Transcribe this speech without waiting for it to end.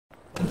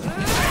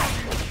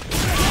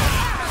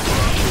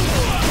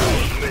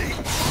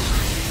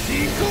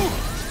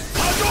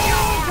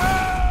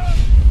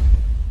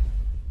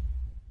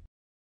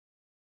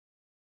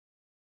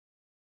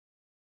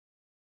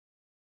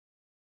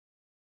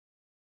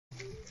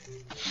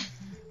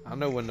I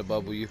know when to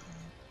bubble you.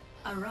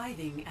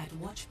 Arriving at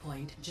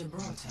Watchpoint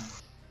Gibraltar.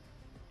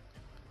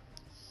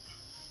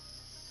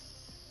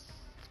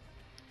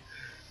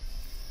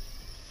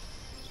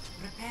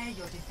 Prepare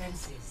your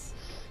defenses.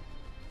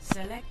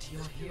 Select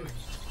your hero.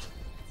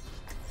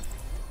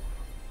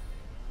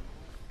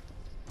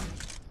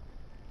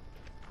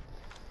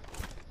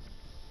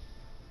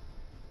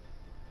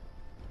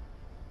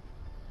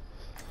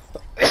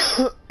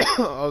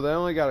 Oh, they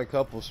only got a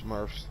couple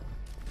Smurfs.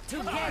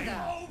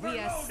 Together we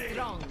are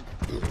strong.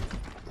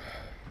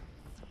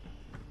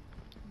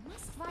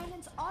 Must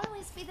violence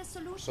always be the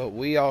solution? But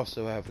we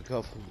also have a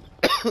couple.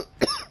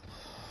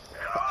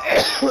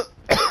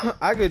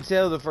 I could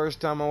tell the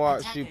first time I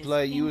watched you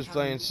play, you was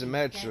playing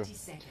Symmetra.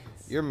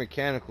 Your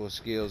mechanical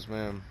skills,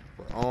 man,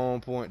 were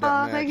on point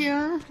that match. Thank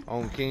you.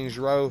 On King's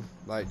Row,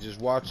 like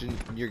just watching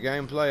your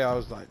gameplay, I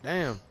was like,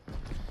 damn,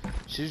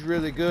 she's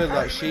really good.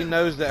 Like she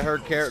knows that her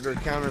character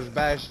counters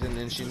Bastion,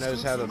 and she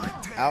knows how to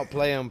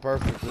outplay him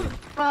perfectly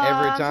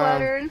every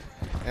time.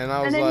 And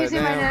I was like,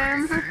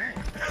 damn.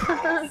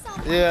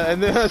 Yeah,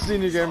 and then I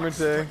seen your gamer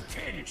tag.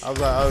 I was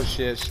like, oh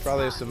shit, she's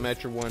probably a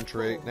Symmetra one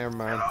trick. Never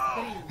mind.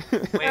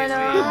 I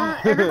know.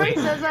 Everybody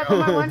says that, but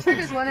my one trick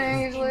is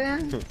winning usually.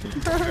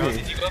 Girl,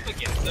 did you go up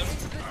against him?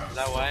 Is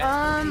that why?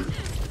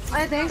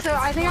 I think so.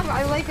 I think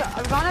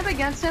I've gone up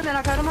against him and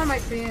I've had him on my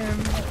team.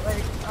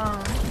 Like,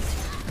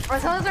 I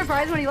was hella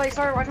surprised when he like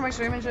started watching my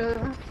stream and shit.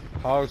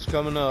 Hog's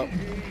coming up.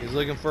 He's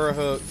looking for a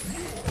hook.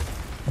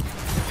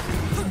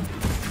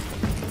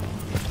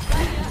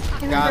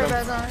 Got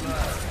him.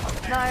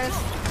 Nice.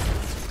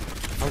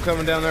 I'm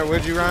coming down there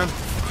with you, Ryan.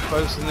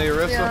 Posting the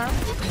Orisa. Yeah.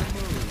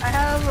 I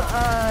have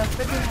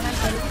 15 minutes.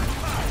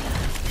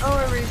 Oh,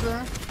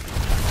 Orisa.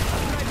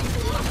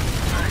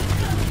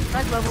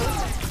 Nice level.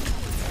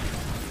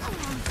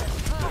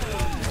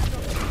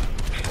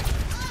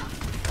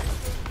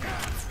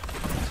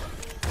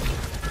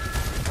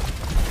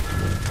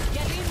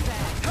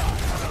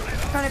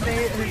 Trying to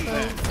bait Orisa.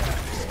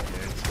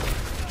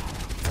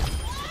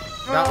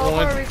 Got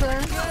one.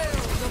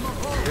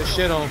 Good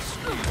shit on.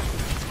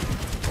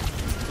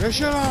 Good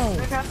shit on.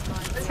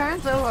 They're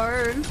trying so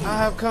hard. I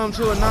have come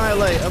to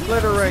annihilate,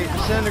 obliterate,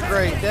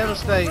 disintegrate,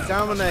 devastate,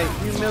 dominate,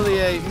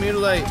 humiliate,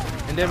 mutilate,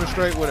 and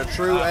demonstrate what a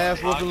true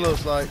ass whooping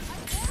looks like.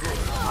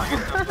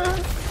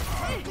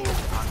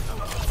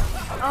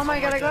 Oh my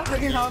god, I got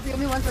freaking health. Give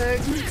me 1 sec.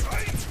 I'm just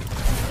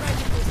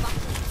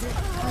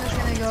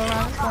gonna go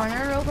around the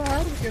corner real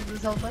fast to give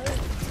this health back.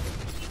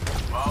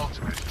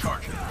 Ultimate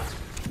target.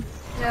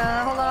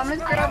 Yeah, hold on. I'm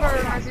gonna grab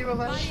our Mercy real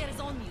fast.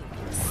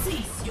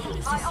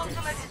 My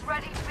ultimate is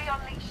ready to be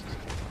unleashed.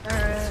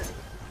 Alright.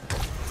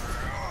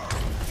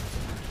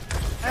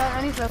 I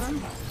need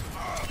 7.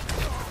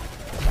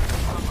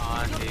 Come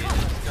on, dude.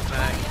 Come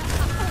back.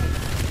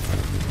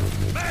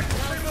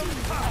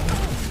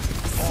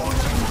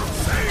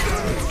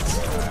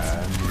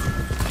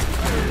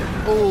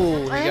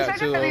 Ooh, he I got tried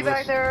 2 to of be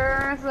back us.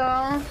 there, so...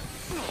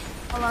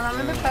 Hold on, I'm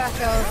gonna back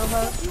out real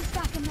fast.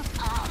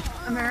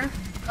 I'm here.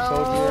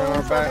 Soldier on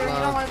our back Soldier, you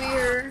don't line. want to be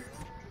here.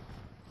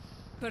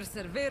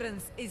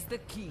 Perseverance is the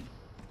key.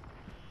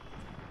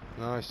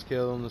 Nice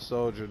kill on the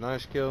soldier.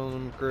 Nice kill on the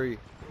McCree.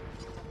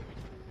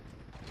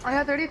 I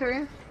got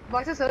 33.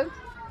 Black is hood.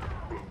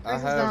 I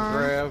have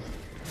grab.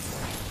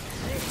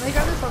 Let me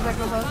grab this one back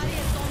real fast.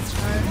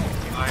 Alright.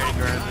 I already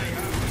grabbed it.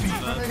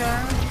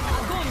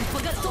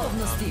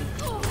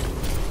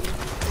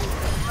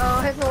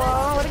 Oh, hit the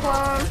wall. Let it go.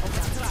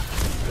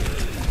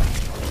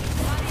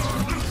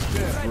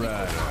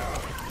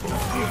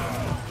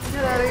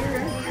 Get out of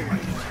here.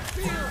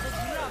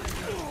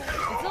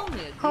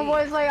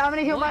 Homeboy's like, I'm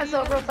gonna heal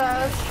myself real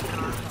fast.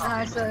 And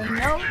I said,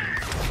 nope.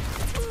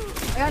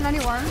 I got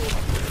 91.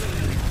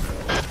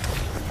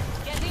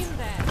 Get in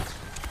there.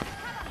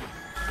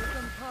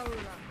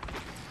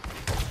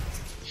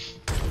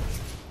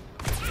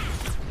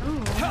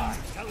 Ooh.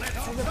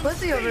 There's a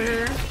pussy over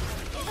here.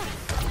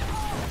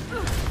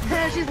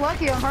 She's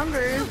lucky, I'm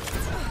hungry.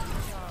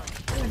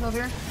 Who's over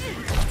here?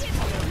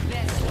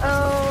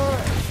 Oh,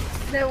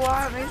 they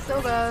want me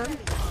so bad.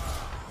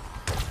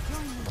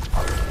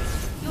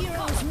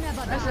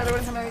 I said I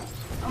wouldn't come out.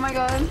 Oh my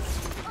god.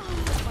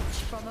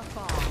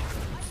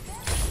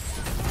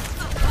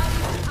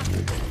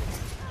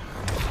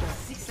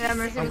 Yeah,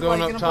 Mercy I'm was going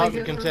like, up gonna top play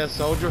to good. contest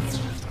soldier.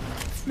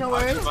 No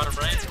worries.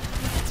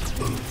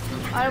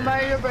 I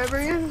admire your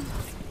bravery.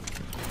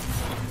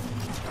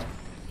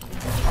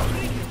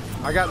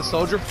 I got the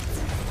soldier.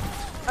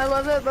 I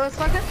love it, but it's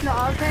fucking the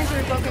odd tanks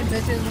are fucking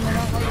bitches and they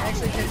don't like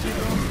actually hit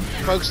people.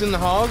 Focusing the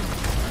hog.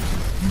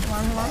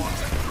 Hold on.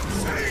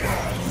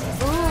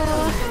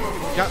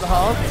 Ooh. Got the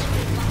hog.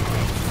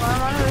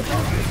 Hold on, Orisa.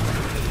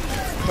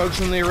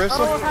 Focusing the Orisa.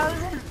 Oh,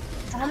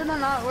 how did that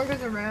not work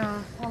as a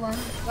round? Hold on.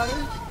 Got it?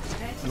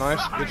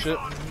 Nice, good shit.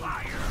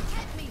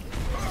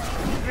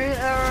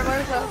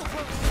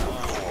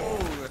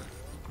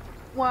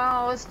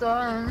 Wow, it's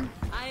done.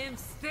 I am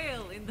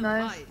still in the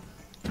Nice. fight.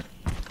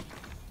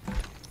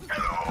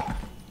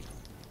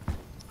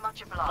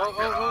 Much obliged. Oh,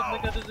 my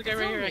god, there's a guy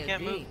right here. I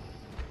can't move.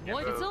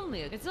 What? It's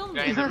only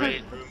Guy in the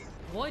raid room.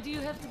 Why do you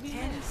have to be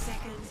 10 there?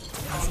 seconds.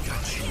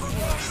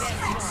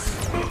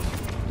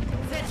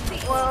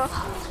 Well,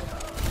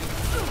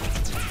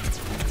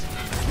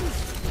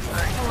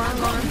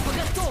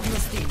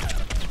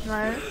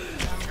 nice.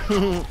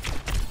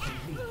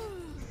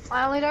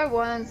 I only died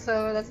once,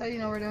 so that's how you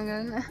know we're doing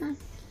good.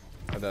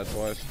 I died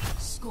twice.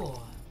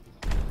 Score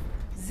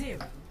 0.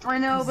 I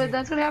know, but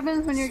that's what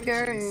happens when you're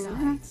carrying.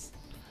 Sides.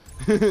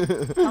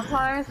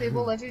 Sometimes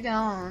people let you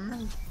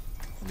down.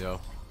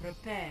 Yo.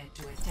 Prepare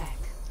to attack.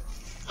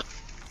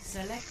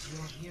 Select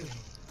your hero.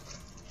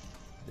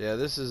 Yeah,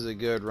 this is a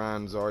good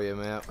Ryan Zarya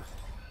map.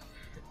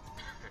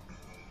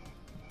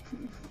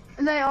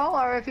 And they all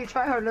are if you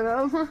try hard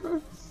enough.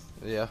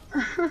 Yeah.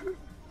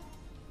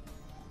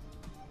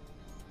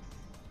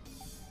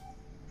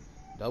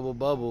 Double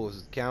bubble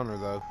is the counter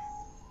though.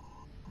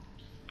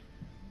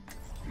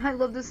 I'd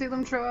love to see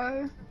them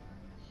try.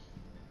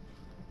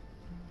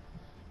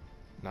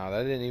 Nah,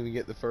 that didn't even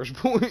get the first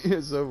point.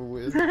 It's over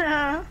with.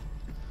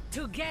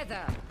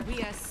 Together,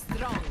 we are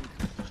strong.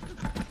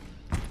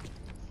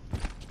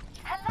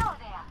 Hello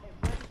there.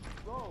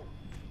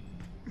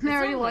 They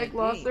already It's only like a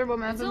lost game. their It's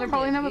momentum. They're only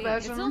probably a never game.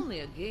 bash It's them. only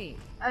a game.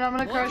 And I'm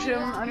gonna Why crush do you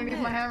him have to be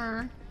underneath my there?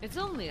 hammer. It's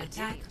only a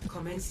Attack game.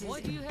 commences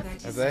Why do you in have to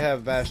 30 If they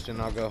have Bastion,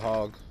 I'll go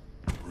hog.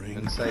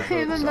 And say hooks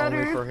Even only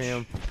better. for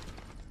him.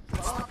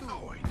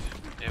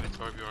 They have a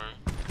Torbjorn.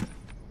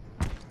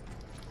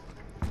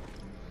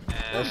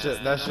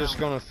 That's just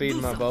gonna feed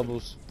my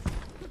bubbles.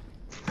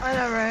 I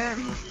know, right?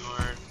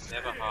 Torbjorn. They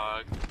have a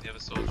hog. They have a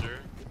soldier.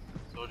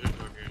 Soldier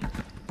Torbjorn.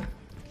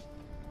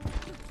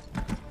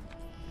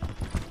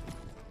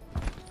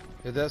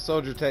 If that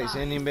soldier takes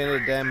any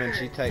minute damage,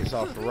 he takes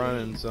off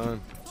running,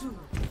 son.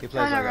 He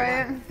plays I know, like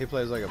right? he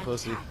plays like a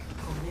pussy.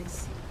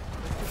 commencing.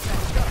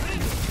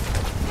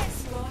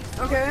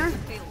 Okay.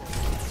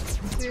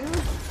 Two.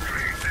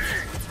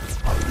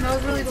 No,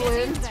 it's really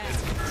delayed.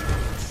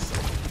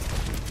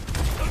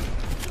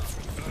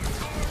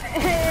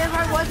 If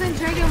I wasn't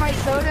drinking my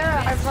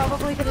soda, I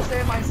probably could have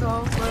saved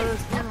myself, but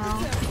you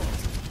know.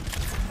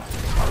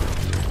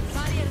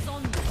 Barriers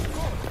on you.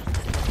 Go.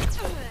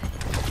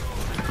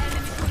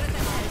 Enemy turret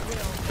ahead.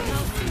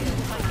 Now see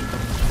if I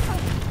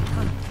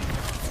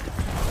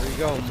Where you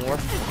going, Moore?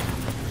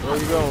 Where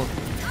you going?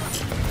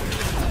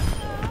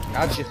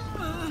 Gotcha.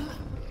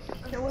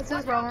 Okay, what's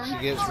his problem? She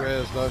gets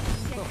res though.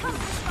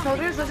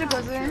 Soldier's such a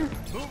pussy.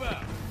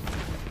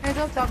 He's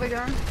up top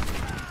again.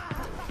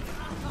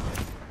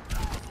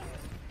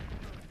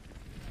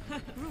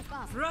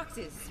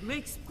 Practice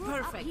makes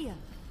perfect.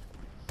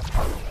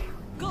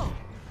 Go.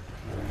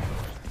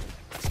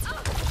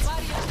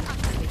 Barrier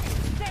activated.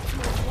 That's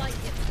more like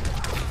it.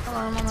 Hold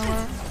on, I'm on my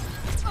way.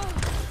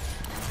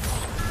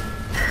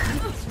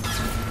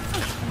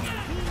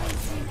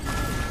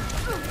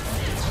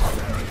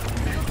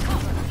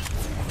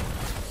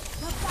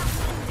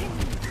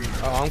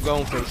 Oh, I'm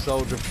going for the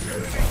soldier.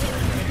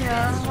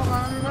 Yeah, hold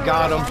on.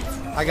 Got him.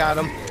 I got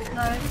him.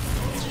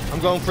 Nice. I'm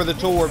going for the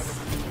Torb.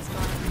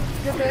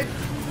 Good pick.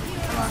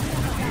 Come on.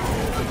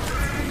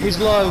 He's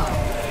low.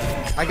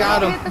 I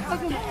got him. Hit the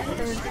fucking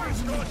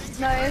end.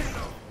 Nice.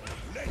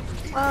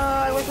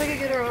 I wish I could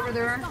get her over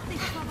there.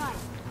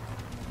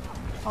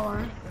 Hold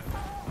on.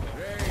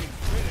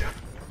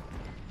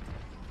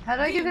 How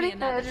did I give any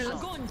edges?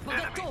 Огонь по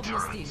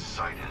готовности.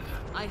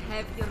 I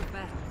have your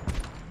back.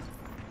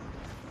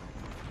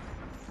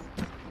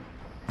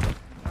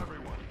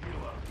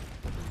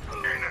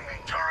 Enemy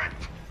turret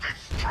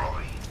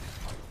destroyed.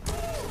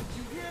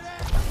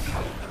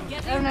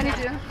 Get I have in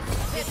 92. there.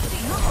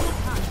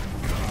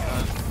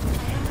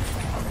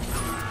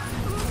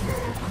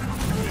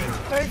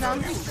 Third down.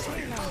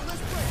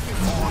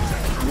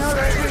 No,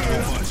 right for you.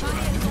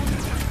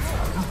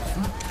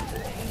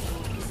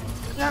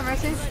 Yeah,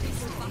 mercy.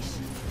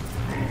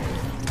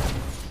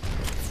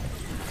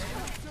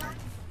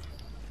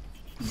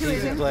 Too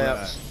Easy easy.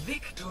 claps.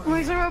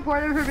 We should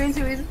report him for being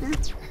too easy.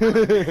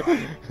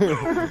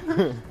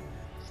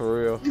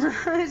 For real.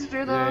 It's true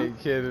You though. ain't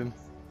kidding.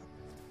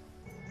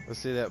 Let's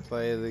see that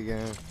play of the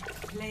game.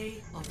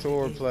 Play of the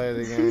Torb game. play of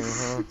the game,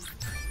 huh?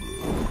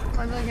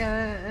 I look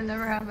at it, it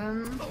never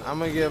happened. I'm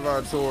gonna give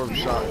our Torb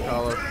shot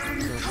collar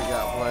since we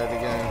got play of the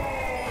game.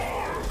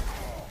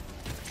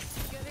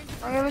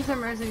 I'll give it to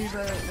Mercy,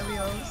 but nobody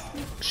else.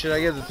 Should I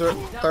give the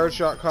third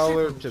shot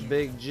collar to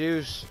Big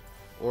Juice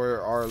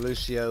or our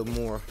Lucio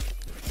Moore?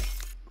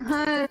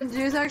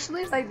 Juice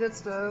actually liked it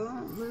though.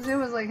 Lucio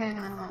was like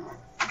hanging out.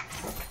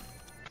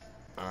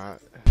 Alright.